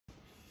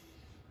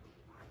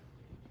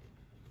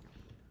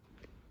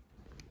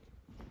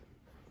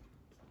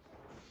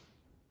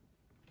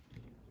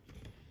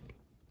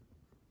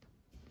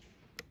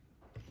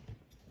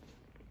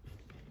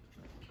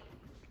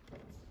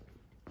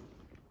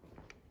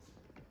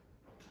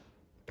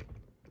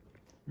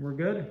We're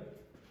good?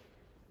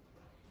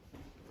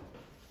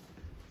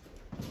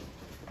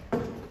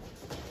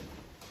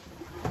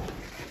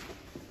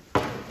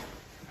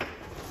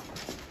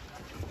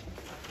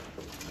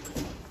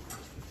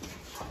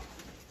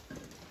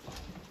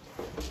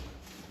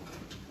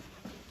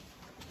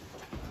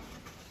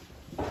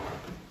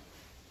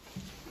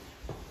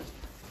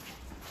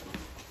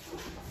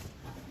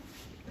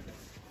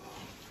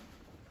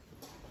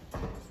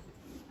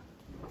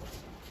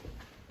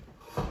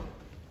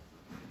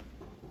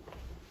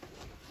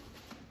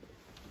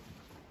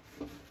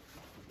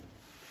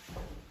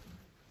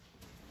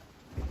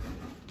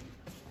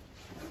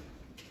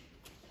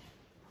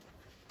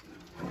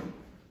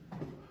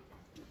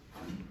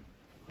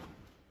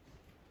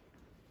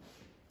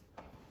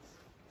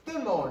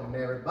 Good morning,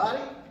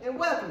 everybody, and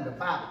welcome to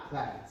Bible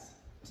class.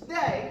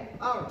 Today,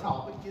 our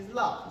topic is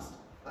lost.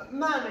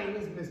 My name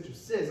is Mr.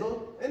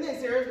 Sizzle, and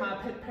this here is my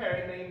pet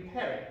parrot named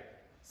Perry.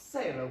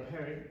 Say hello,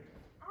 Perry.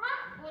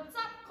 What's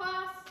up,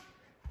 class?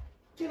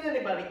 Can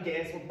anybody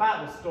guess what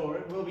Bible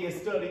story we'll be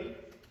studying?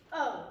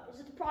 Oh, is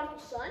it the prodigal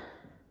son?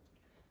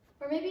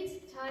 Or maybe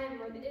it's the time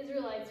where the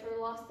Israelites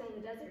were lost in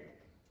the desert.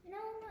 No,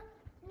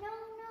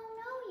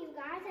 you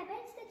guys. I bet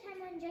it's the time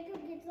when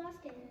Jacob gets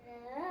lost in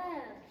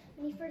love.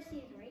 When he first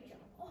sees Rachel.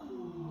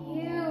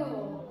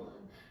 Ew.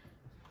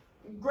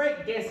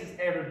 Great guesses,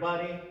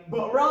 everybody,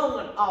 but wrong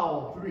on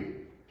all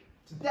three.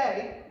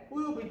 Today,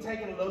 we will be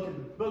taking a look at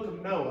the book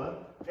of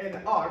Noah and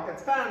the ark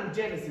that's found in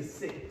Genesis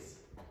 6.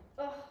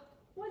 Ugh,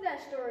 why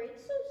that story?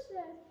 It's so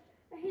sad.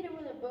 I hate it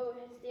when a boat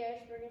hits the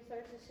iceberg and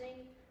starts to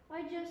sink.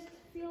 I just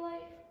feel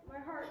like my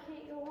heart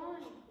can't go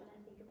on when I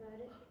think about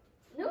it.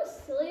 No,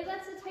 silly,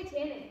 that's the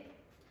Titanic.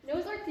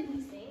 Noah's Ark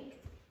didn't sink.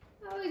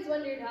 I always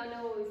wondered how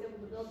Noah was able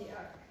to build the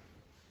ark.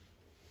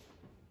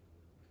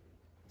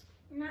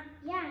 And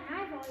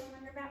I've always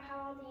wondered about how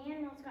all the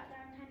animals got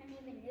downtime and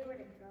even knew where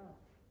to go.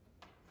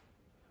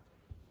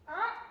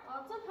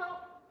 Lots of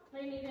help.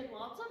 They needed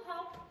lots of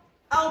help.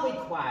 I'll be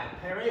quiet,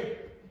 Perry.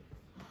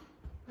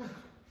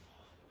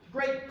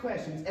 Great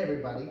questions,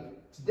 everybody.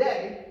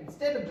 Today,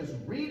 instead of just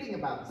reading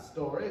about the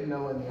story of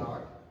Noah and the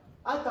ark,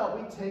 I thought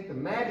we'd take the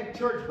magic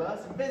church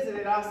bus and visit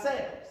it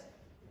ourselves.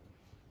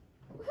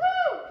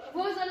 Woohoo! I've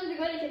always wanted to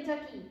go to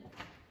Kentucky.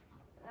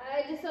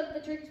 I just hope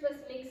the church bus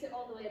makes it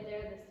all the way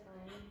there this time.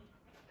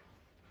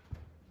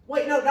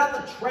 Wait, no, not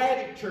the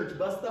tragic church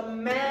bus, the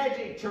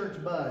magic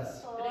church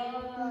bus.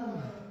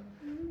 Oh.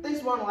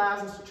 This one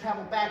allows us to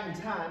travel back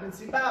in time and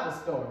see Bible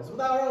stories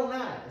with our own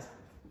eyes.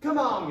 Come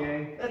on,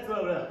 gang, let's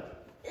load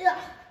up. Ugh!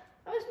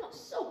 It smells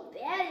so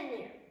bad in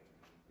there.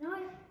 No,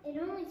 it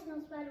only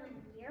smells bad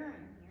when you're in here.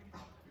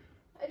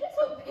 I just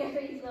hope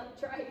Perry's not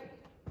driving.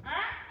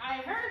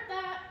 I heard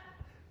that.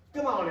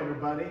 Come on,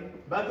 everybody,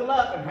 buckle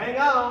up and hang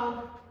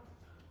on.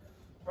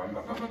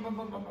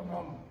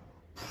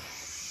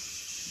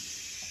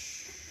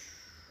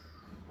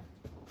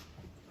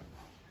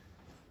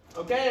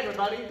 Okay,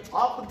 everybody,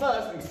 off the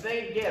bus and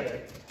stay together.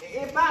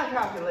 If my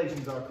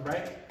calculations are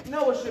correct,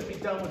 Noah should be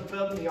done with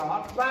building the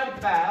ark right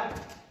about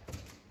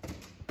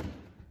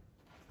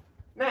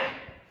now.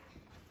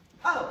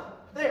 Oh,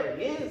 there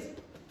he is.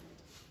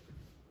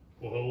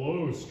 Well,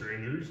 hello,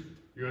 strangers.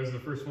 You guys are the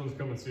first ones to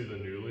come and see the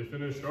newly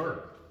finished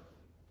ark.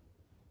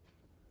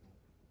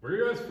 Where are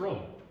you guys from?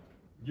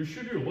 You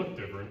sure do look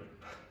different.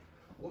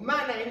 Well,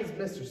 my name is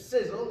Mr.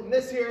 Sizzle, and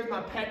this here is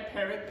my pet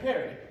parrot,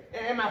 Perry,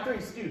 and my 3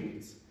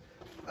 students.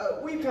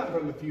 We've come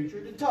from the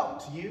future to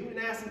talk to you and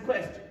ask some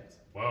questions.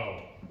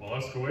 Wow, well,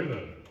 ask away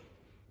then.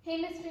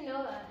 Hey, Mr.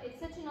 Noah,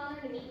 it's such an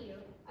honor to meet you.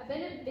 I've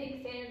been a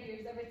big fan of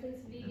yours ever since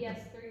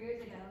VBS 3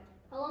 years ago.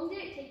 How long did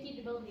it take you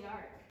to build the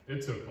ark?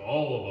 It took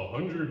all of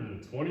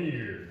 120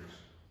 years.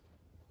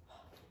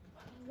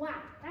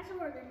 Wow, that's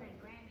older than my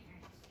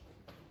grandparents.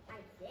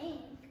 I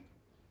think.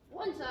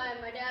 One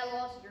time, my dad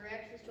lost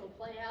directions to a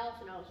playhouse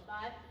when I was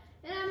 5,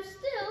 and I'm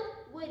still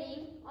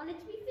waiting on it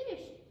to be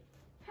finished.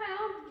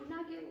 How did you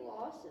not get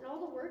lost in all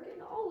the work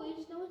and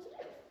always know what to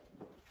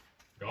do?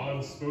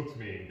 God spoke to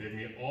me and gave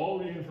me all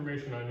the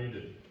information I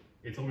needed.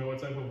 He told me what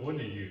type of wood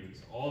to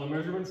use, all the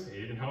measurements, and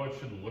even how it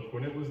should look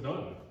when it was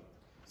done.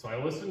 So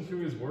I listened to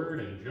his word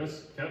and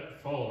just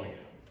kept following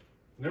it.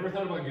 Never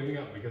thought about giving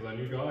up because I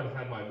knew God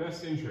had my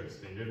best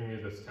interest in giving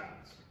me this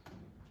task.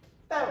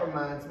 That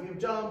reminds me of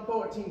John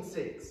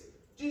 14:6.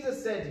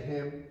 Jesus said to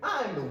him,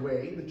 I am the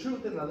way, the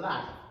truth, and the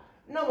life.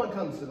 No one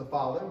comes to the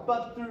Father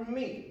but through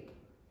me.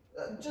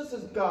 Just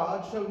as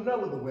God showed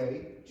Noah the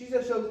way,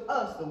 Jesus shows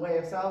us the way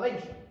of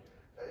salvation.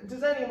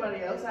 Does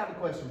anybody else have a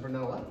question for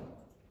Noah?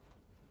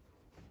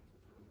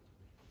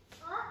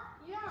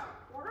 Yeah,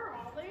 what are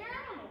all the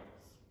animals?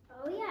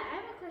 Oh yeah, I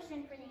have a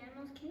question for the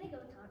animals. Can we go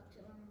talk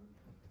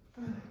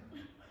to them?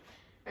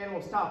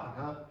 Animals talking,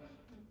 huh?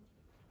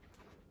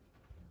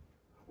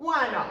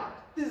 Why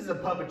not? This is a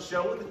puppet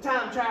show with a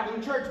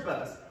time-traveling church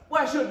bus.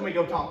 Why shouldn't we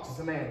go talk to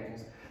some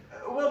animals?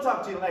 We'll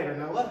talk to you later,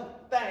 Noah.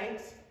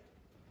 Thanks.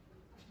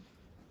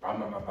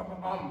 Okay.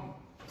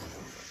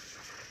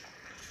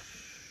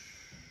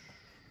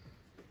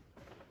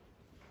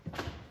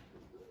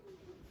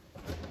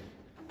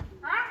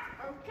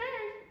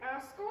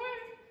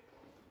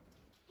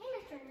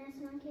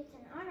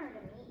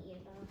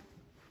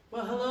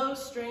 Well, hello,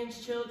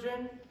 strange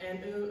children,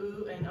 and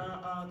ooh and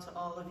to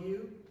all of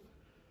you.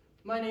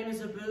 My name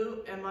is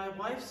Abu, and my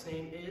wife's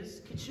name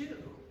is Kachu.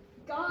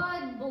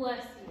 God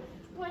bless you.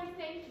 Why,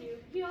 thank you.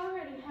 He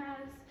already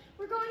has.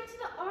 We're going to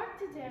the Ark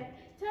today.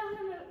 Tell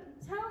him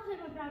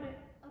about it,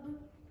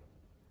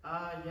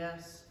 Abu.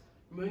 Yes.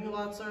 Moving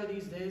lots are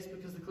these days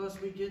because the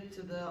closer we get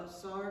to the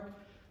Sark,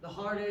 the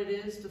harder it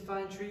is to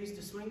find trees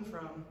to swing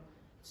from.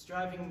 It's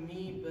driving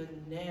me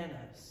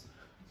bananas.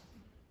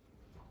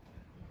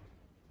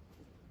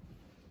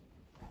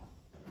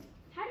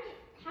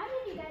 How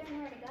did you guys know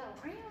where to go?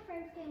 Aren't you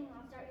afraid of getting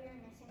lost out here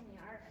and missing the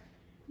ark?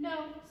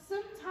 No,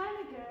 some time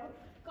ago,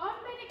 God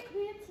made it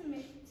clear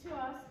to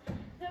us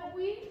that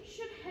we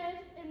should head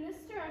in this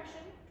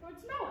direction towards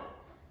Noah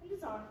and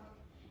his ark.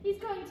 He's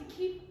going to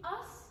keep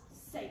us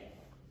safe.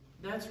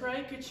 That's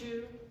right,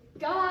 Kachu.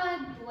 God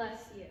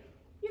bless you.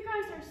 You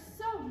guys are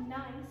so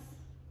nice.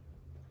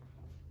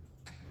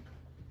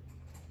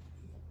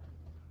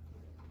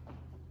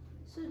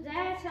 So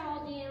that's how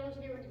all the animals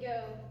knew where to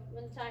go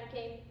when the time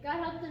came.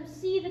 God helped them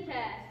see the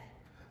path.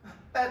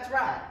 That's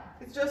right.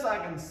 It's just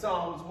like in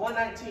Psalms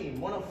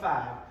 119,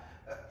 105.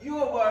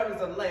 Your word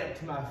is a lamp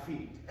to my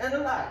feet and a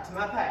light to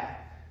my path.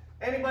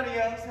 Anybody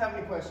else have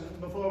any questions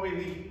before we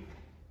leave?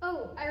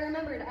 Oh, I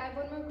remembered. I have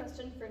one more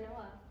question for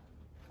Noah.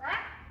 Right,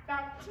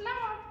 back to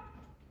Noah.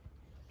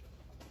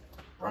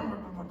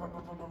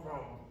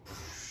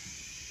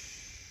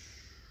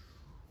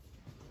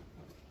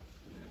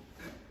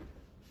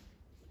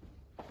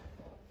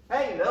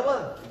 Hey,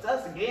 Noah, it's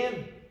us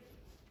again.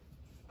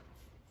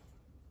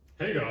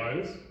 Hey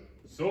guys,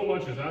 so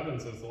much has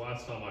happened since the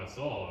last time I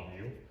saw all of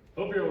you.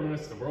 Hope you're able to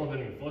miss the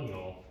world-ending flood and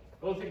all.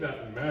 I don't think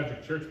that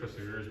magic church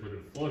procedures would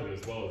have flooded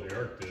as well as the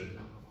Ark did.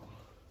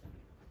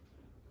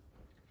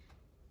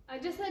 I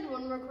just had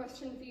one more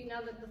question for you now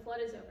that the flood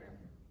is over.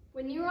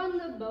 When you were on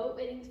the boat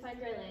waiting to find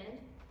dry land,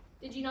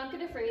 did you not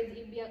get afraid that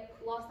you'd be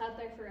lost out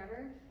there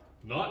forever?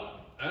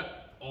 Not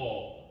at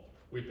all.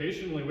 We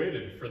patiently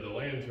waited for the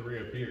land to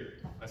reappear.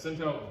 I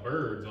sent out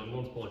birds on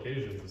multiple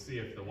occasions to see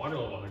if the water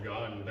level had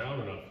gone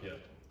down enough yet.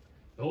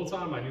 The whole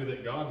time I knew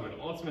that God would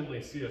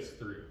ultimately see us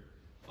through.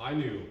 I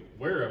knew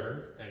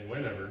wherever and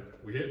whenever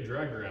we hit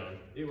dry ground,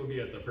 it would be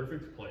at the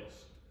perfect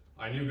place.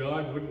 I knew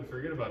God wouldn't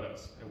forget about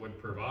us and would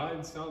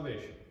provide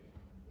salvation.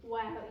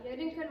 Wow, you had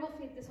incredible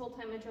faith this whole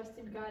time and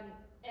trusted God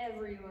in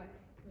every way.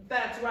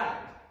 That's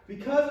right.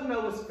 Because of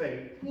Noah's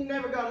faith, he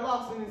never got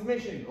lost in his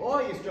mission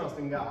or his trust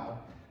in God.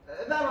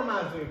 That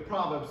reminds me of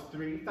Proverbs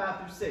 3, 5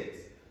 through 6.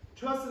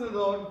 Trust in the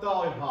Lord with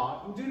all your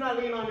heart, and do not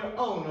lean on your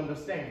own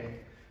understanding.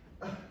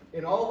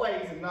 In all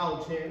ways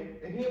acknowledge him,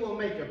 and he will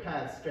make your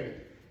path straight.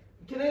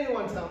 Can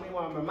anyone tell me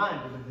why I'm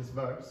reminded of this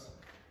verse?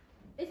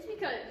 It's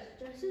because,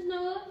 just as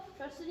Noah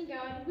trusted in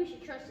God, we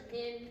should trust in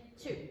him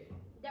too.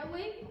 That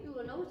way, we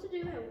will know what to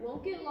do and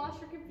won't get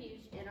lost or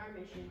confused in our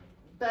mission.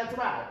 That's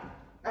right.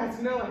 As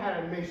Noah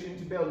had a mission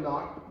to build an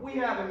ark, we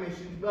have a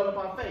mission to build up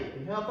our faith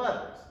and help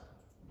others.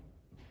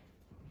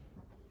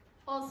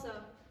 Also,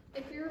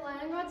 if we rely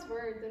on God's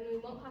word, then we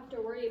won't have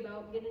to worry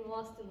about getting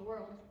lost in the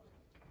world.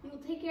 He will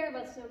take care of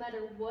us no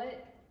matter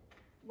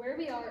where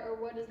we are or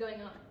what is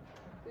going on.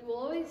 We will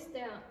always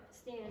stand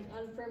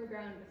on firm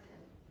ground with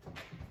him.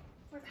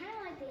 We're kind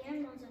of like the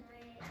animals in a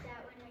way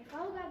that when we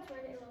follow God's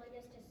word, it will lead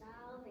us to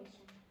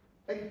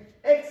salvation.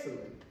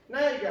 Excellent.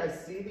 Now you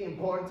guys see the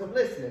importance of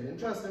listening and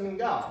trusting in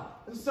God,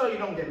 so you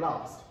don't get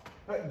lost.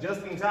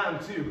 Just in time,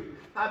 too.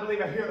 I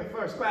believe I hear the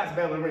first class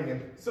bell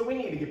ringing, so we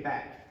need to get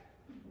back.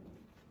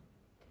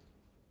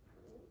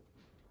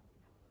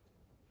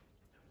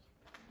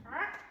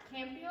 Alright,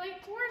 can't be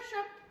late for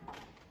worship.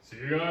 See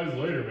you guys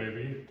later,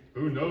 maybe.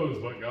 Who knows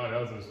what God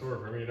has in store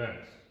for me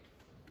next.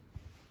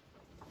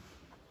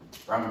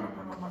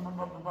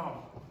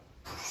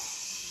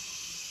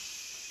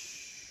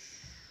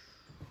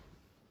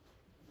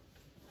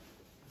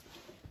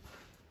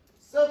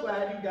 So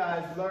glad you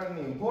guys learned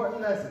the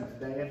important lesson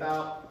today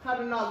about how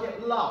to not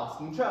get lost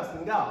and trust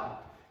in God.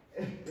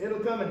 It'll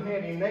come in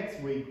handy next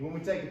week when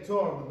we take a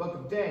tour of the book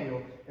of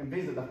Daniel and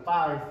visit the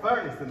fiery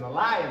furnace in the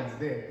lion's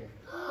den.